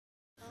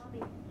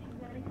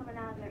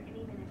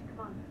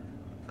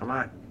on. Come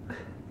on.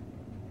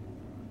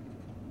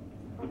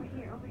 Over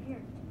here, over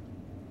here.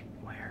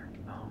 Where?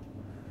 Oh.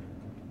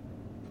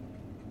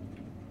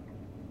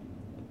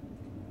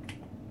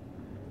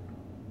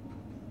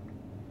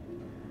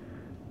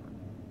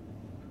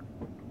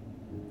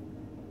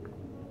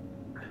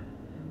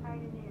 Right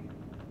in there.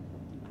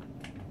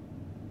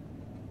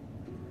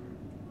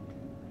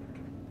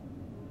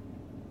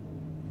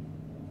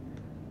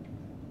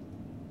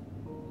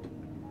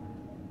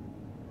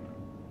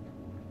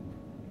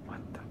 What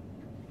the?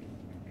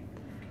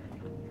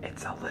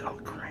 It's a little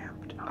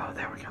cramped. Oh,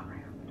 there we go.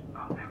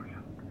 Oh, there we go.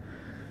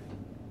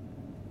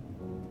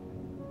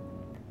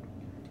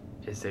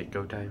 Is it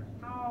go time?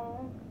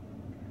 Oh.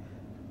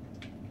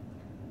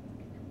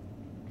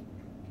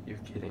 You're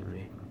kidding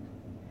me.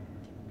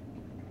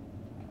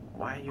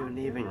 Why are you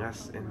leaving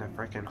us in the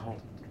frickin'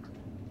 hole?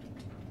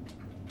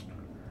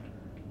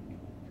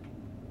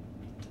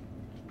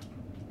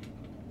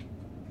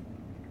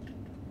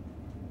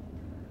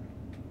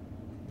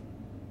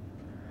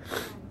 We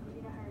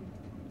need to hurry.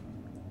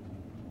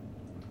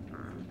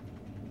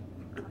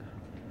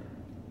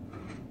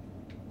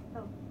 So,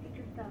 get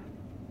your stuff.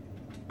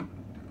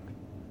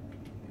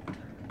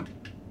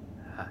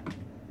 Alright.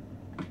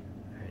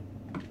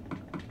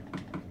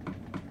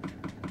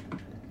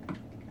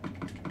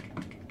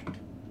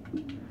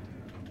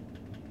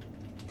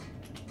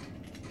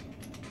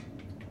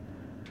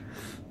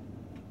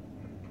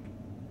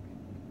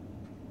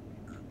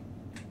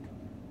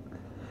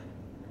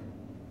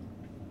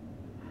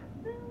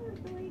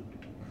 It's a leak.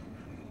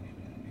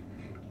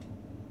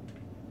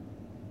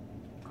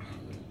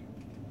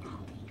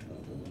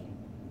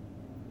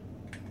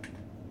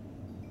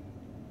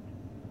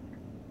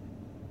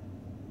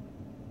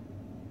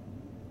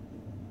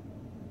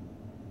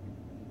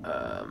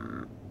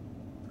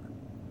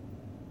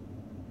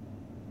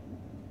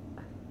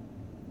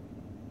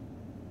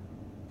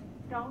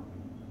 Don't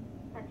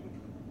touch it.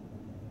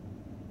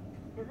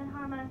 Doesn't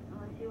harm us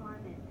unless you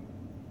harm it.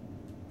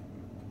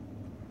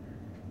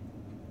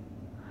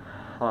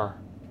 Huh.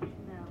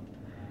 No.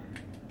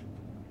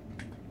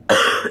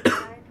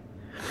 Guys,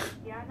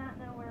 do y'all not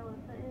know where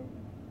Alyssa is?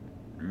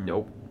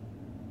 Nope.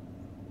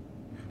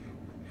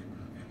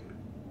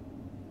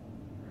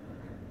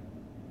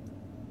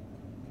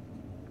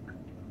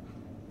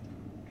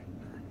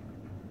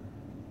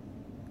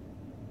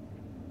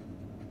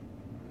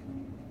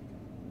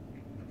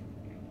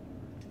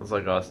 It's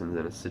like Austin's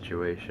in a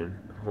situation.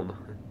 Hold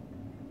on.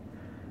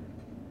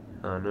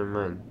 Oh, never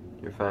mind.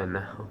 You're fine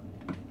now.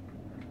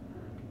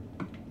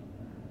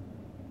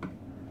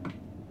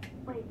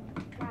 Wait,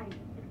 guys,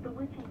 if the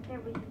witch ain't there,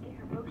 we can get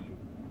her potion.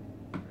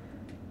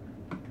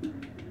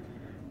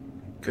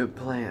 Good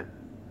plan.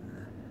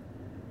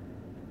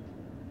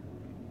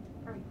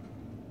 Hurry.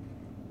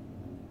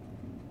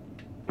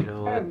 You know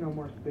I what? have no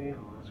more space.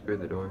 Screw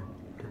the door.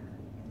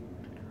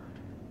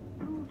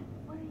 Dude,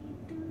 what are you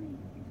doing?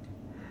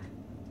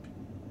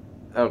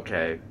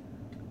 Okay.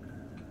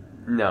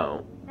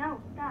 No. No,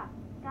 stop.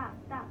 Stop,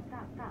 stop,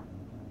 stop, stop.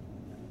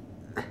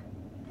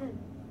 Dude,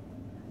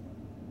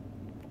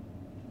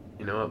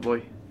 You know what,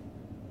 boy?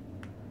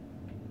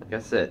 Like I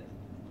said,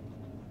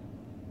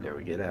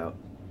 never get out.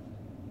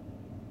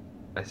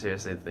 I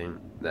seriously think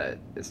that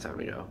it's time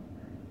to go.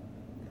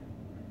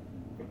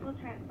 this will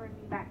transfer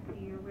me back to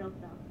your real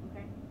self,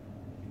 okay?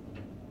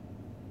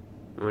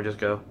 Can we just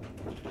go?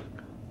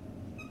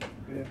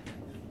 Yeah.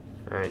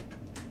 Alright.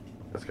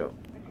 Let's go.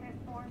 I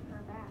transformed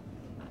her back.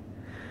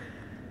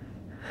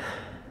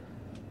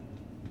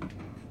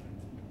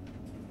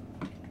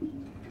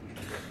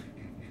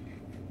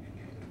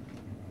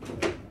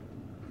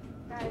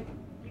 Guys,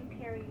 you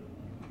carry.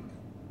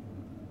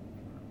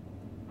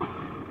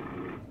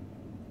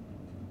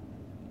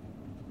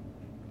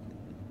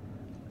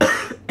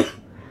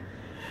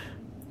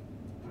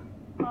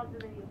 Pause the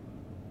video.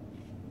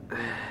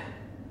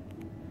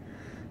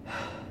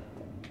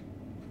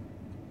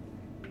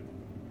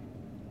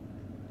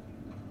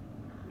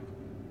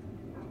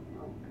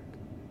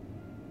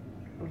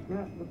 What's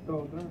that? What's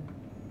all done?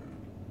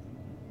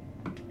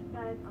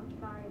 Guys, I'm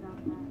sorry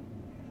about that.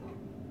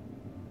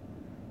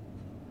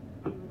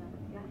 Stay with us.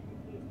 Y'all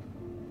should get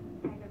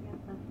pack up your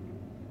stuff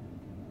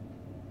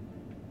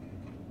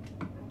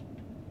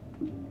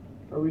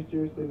and Are we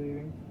seriously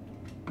leaving?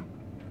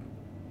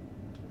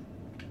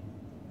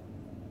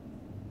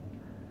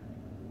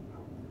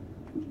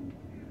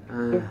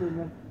 Just for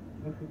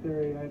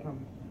necessary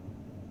items.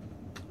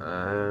 I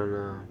don't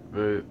know.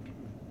 But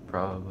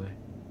probably.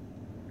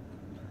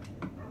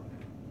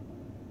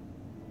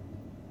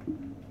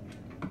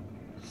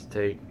 Just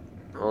take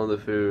all the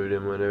food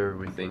and whatever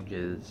we think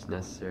is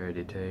necessary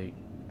to take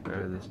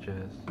out of this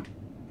chest.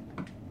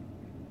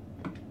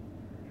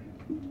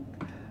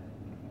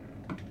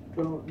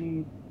 Don't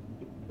need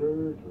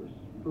dirt or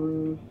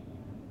spruce.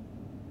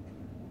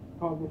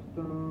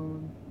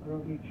 Cobblestone. I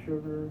don't need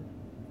sugar.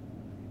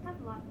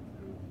 That's lots of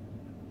food.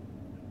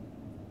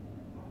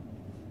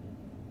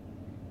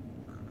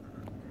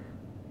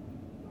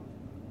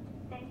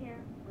 Stay here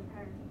with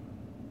her.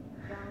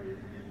 Y'all leave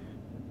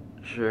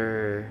me.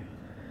 Sure.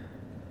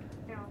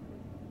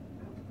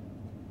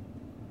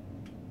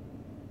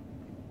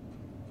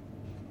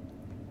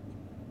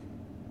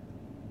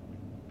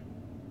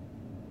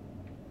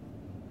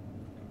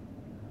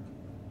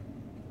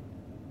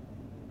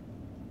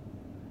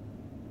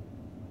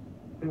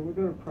 Can we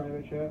go to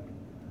private chat?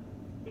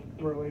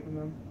 We're away from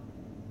them.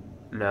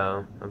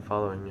 No, I'm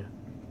following you.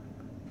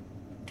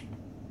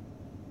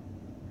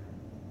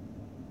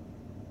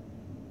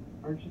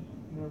 Or just,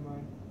 never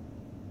mind.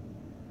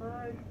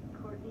 Bye,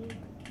 Courtney.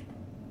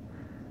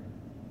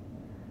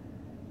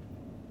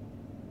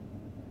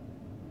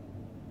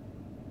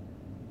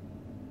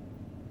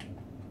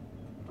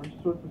 Aren't you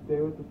supposed to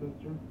stay with the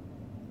sister?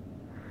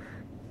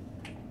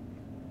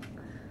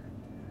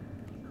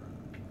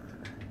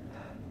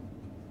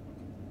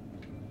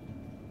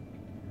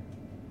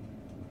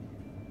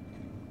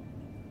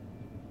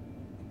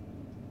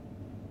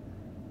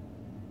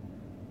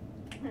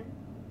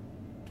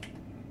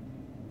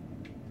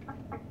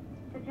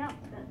 The jump,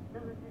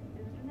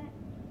 isn't it?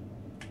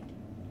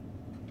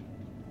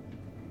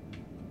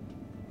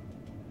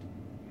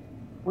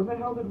 When the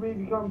hell did we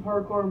become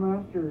parkour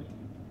masters?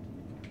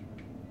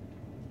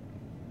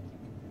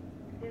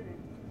 Did it?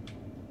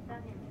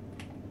 Down here.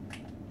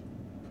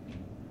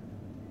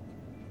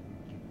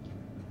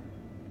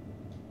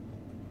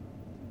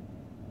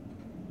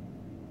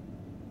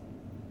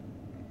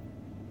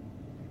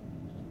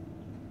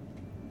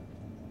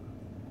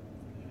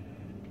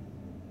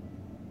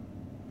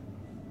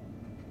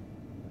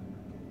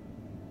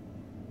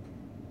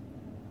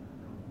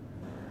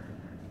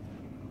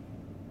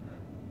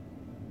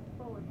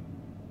 Forward.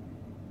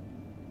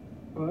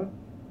 What?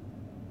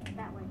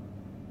 That way.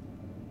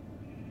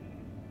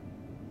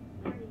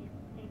 Pretty.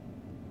 Hey.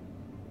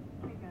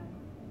 Here goes.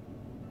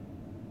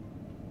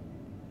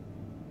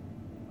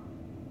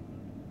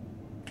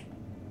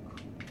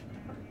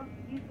 Oh,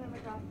 you swim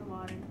across the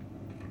water.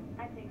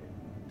 I take it.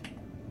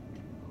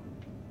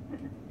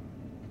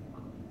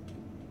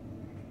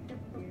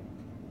 Just weird.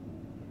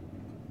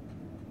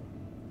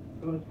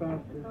 Go as The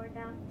faster. sword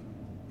down.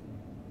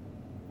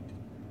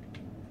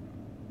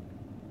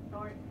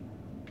 Sword.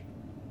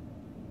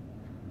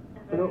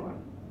 I don't.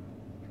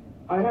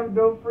 I have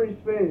no free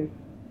space.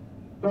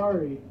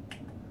 Sorry.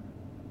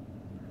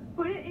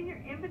 Put it in your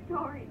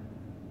inventory.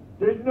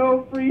 There's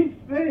no free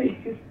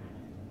space.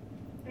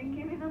 Then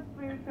give me the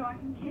spare so I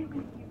can give it to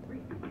you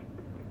free.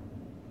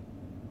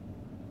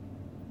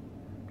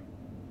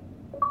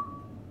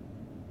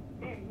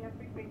 There, you have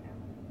free space now.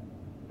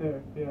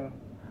 There, yeah.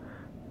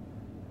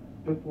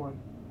 This one.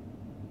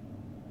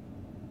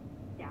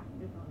 Yeah,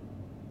 this one.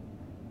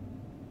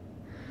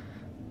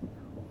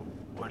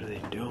 What are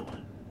they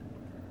doing?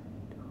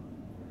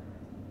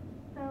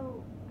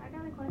 So, I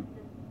got a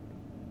question.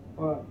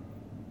 What?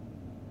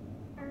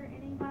 For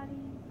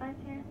anybody by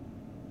chance?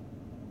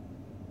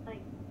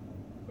 Like,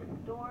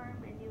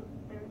 Storm and you,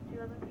 there's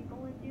 2 other people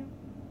with you?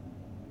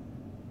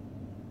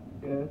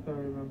 Yes, I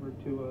remember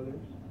 2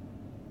 others.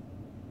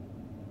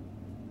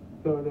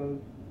 So does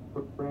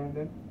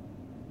Brandon.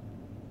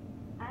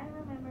 I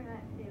remember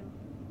that too.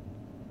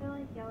 I feel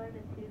like y'all are the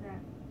 2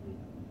 that we...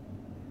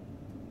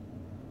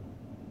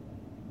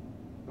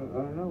 I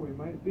don't know, we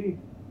might be.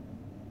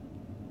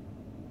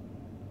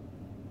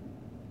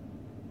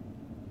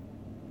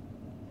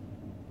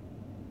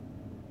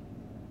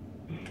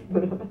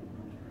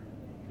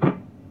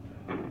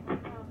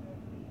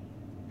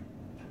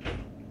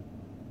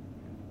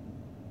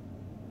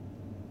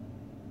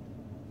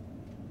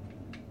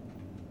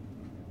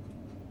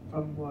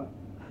 What?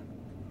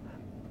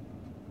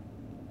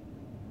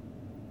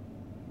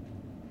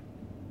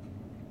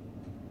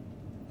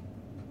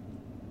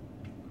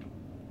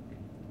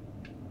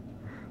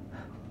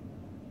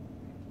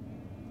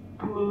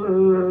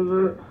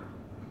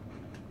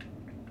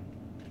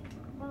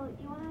 Well,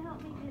 you want to help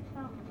me get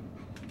some...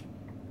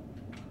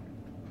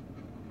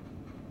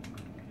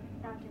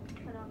 Doctor,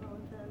 put on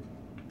Melissa's...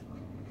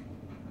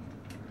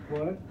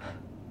 What?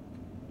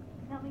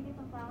 Help me get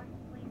some flowers,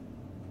 please.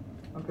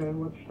 Okay,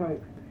 what's your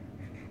type?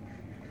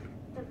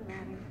 Doesn't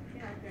matter.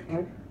 You're not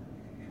sure.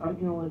 I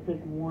can only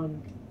pick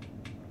one.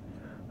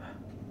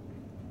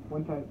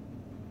 One type.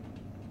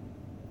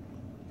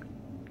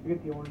 I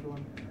get the orange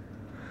one.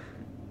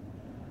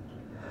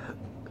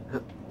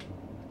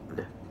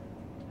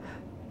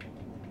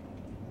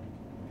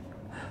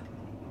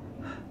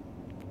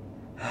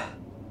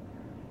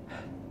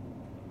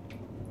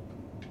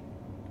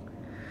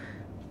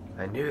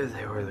 I knew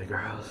they were the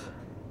girls.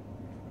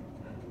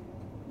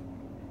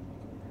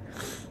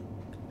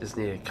 Just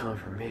needed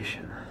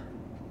confirmation.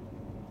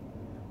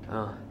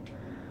 Well,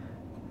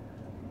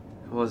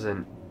 it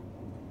wasn't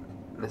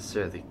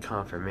necessarily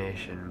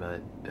confirmation,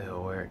 but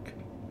it'll work.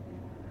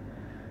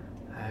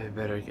 I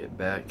better get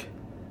back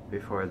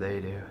before they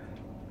do.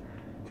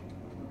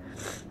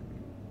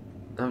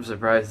 I'm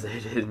surprised they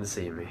didn't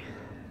see me.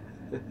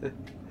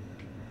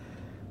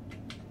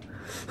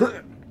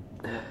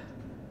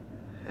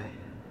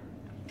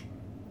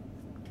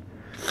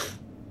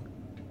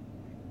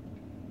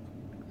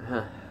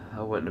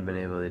 I wouldn't have been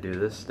able to do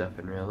this stuff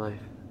in real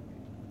life.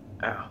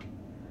 Ow.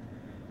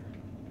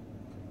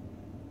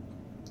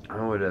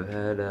 I would have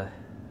had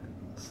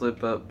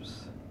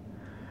slip-ups,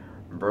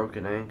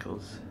 broken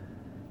ankles.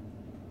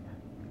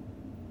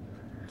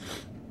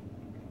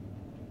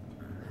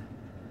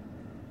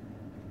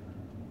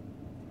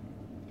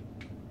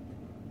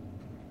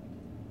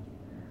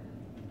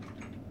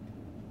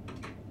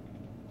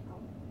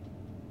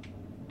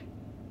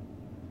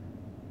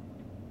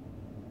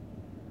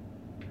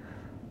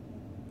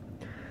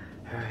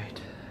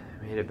 Alright,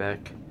 I made it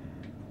back.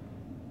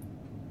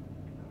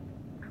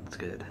 That's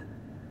good.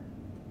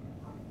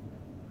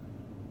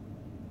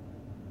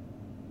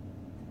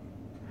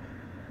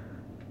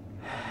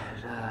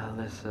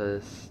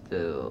 Alyssa's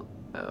still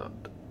out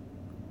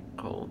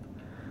cold.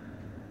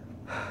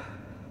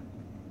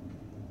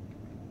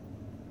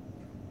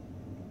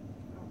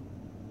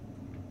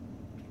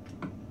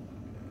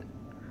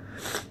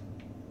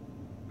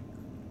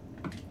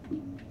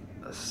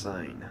 A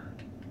sign.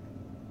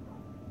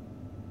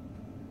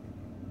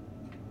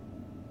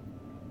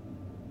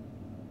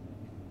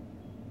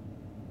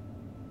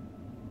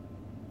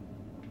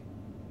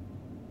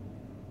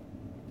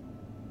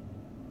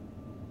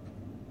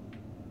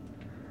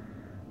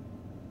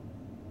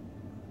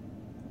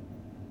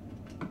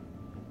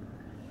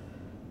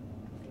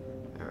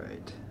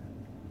 Alright.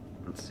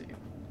 Let's see.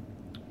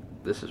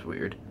 This is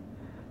weird.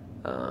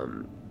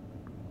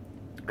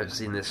 I've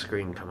seen this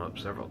screen come up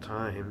several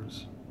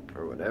times,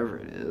 or whatever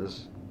it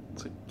is.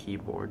 It's a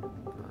keyboard.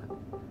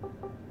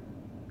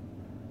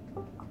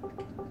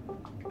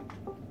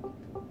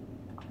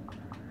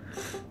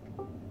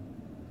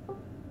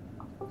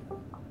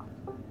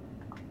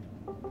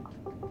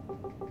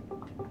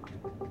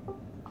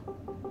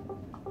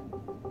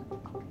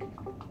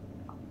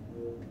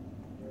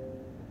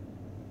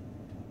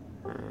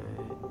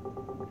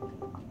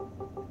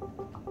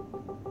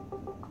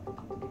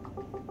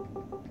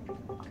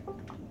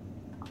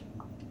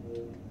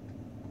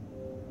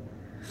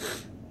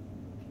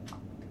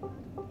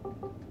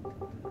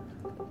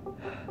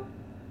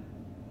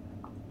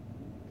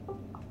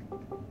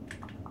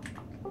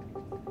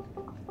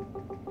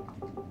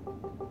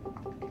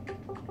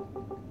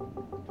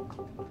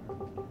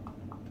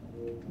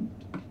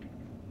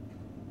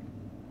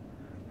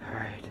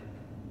 Alright.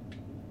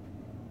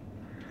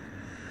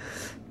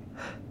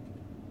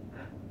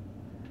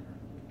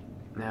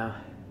 Now.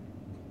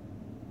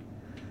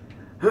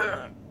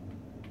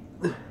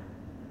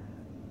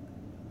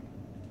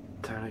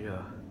 Time to go.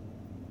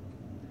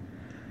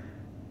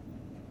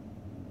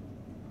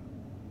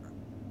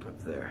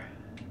 Up there.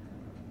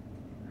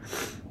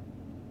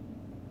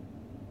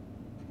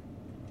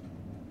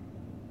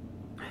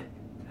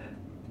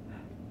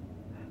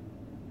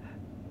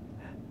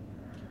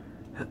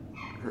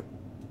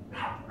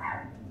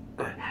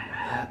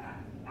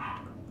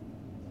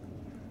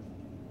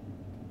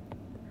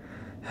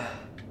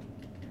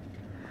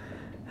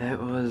 It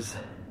was,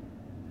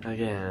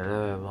 again,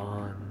 another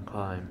long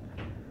climb.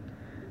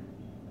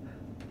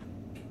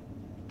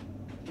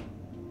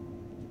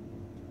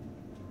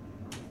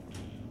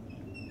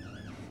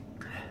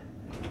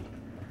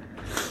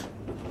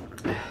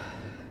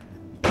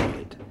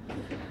 Right.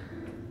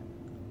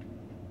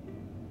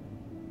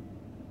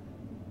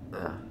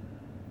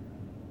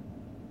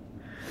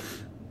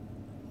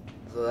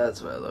 So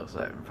that's what it looks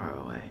like from far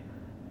away.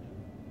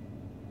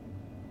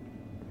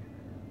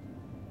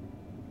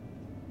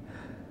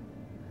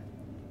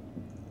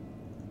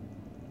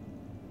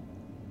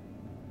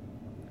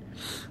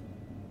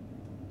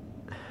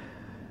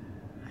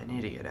 I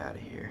need to get out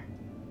of here.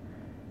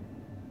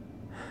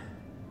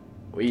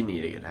 We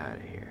need to get out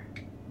of here.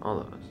 All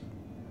of us.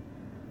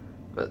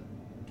 But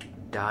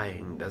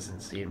dying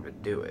doesn't seem to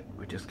do it.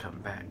 We just come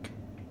back.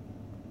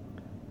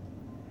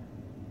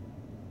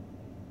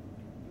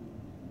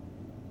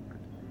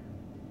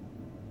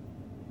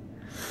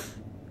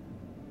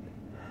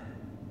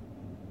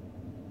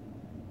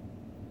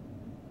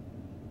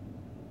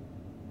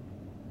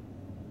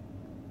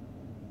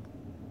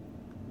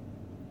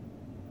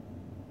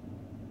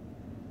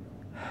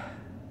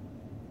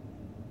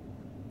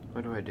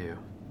 What do I do?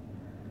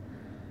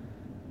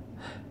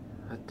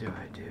 What do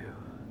I do?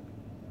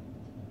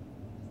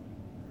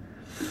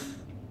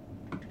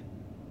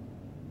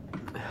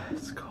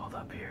 It's cold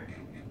up here.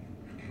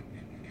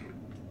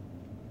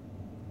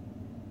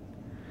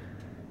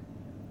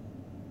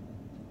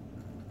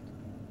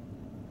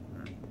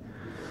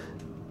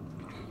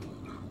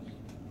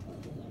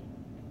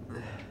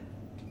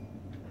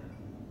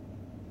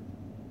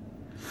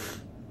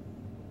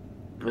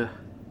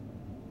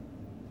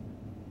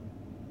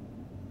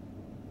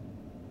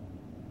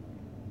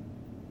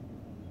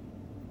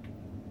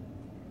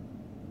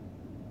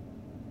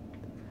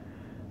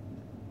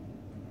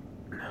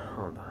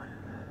 Hold on.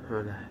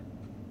 Hold on.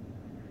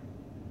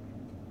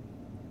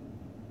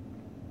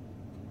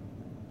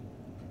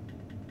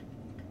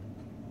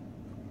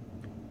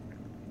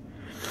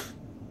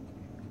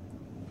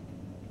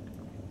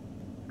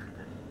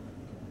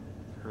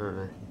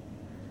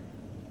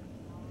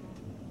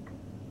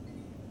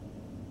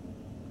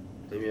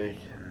 Maybe I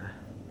can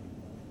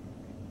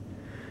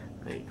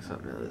make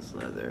something out of this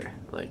leather,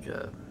 like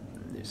a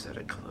new set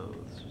of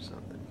clothes or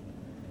something.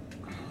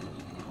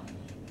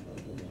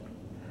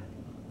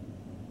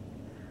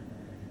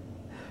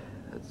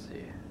 Let's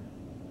see.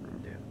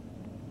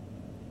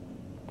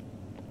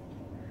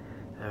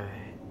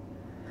 Alright.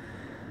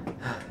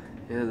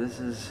 Yeah, this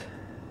is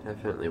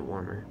definitely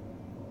warmer.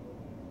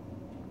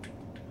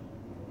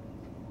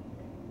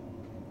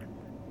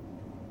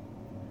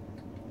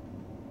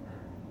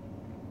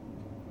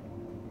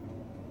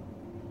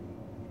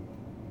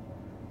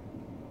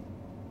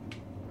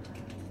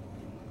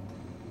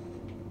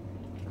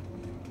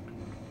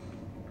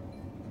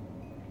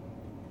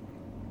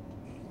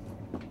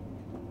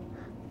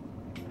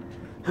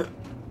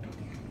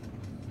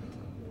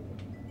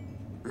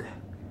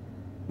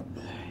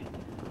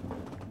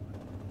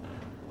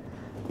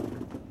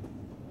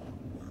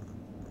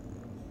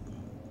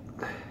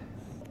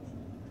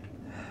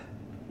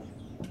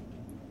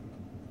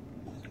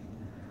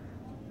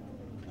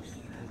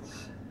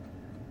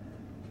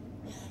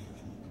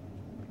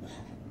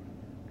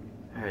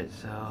 Alright,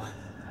 so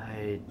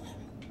I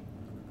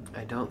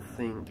don't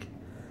think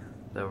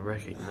they'll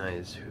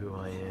recognize who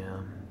I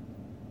am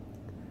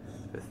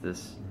with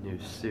this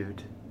new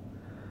suit.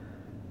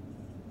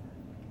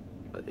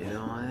 But you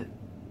know what?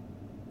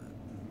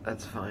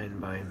 That's fine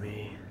by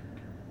me.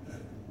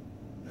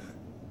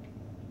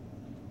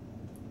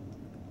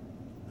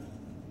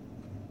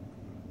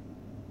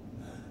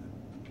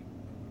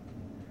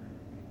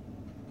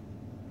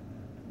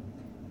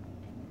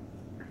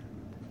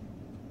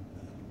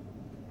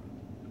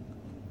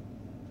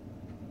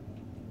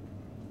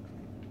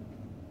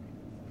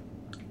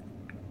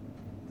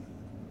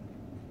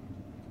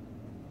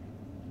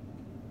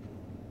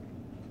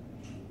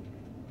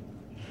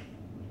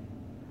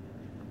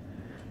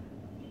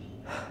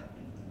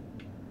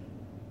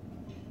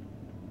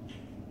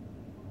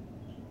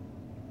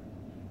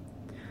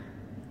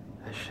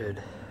 I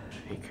should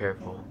be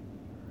careful.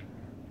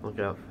 Look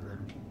out for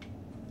them.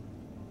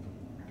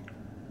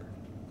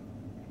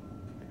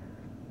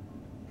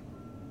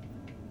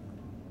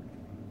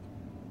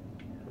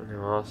 I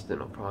know Austin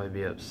will probably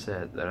be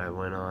upset that I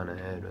went on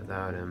ahead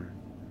without him,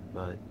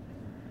 but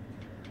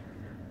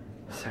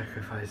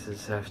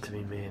sacrifices have to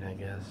be made, I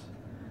guess.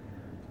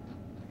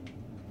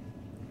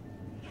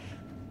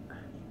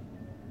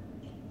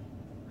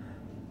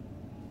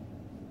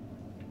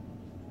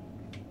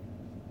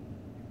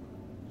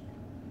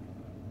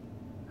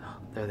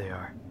 There they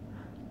are.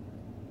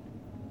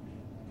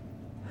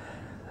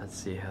 Let's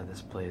see how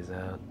this plays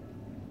out.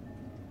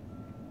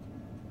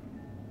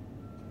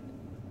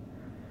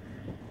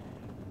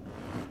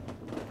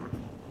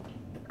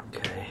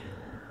 Okay,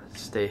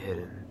 stay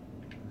hidden.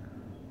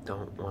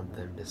 Don't want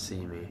them to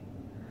see me.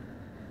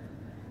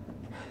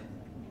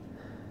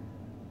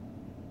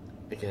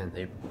 Again,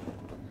 they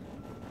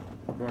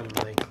more than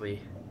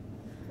likely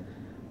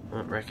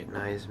won't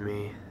recognize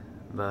me,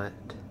 but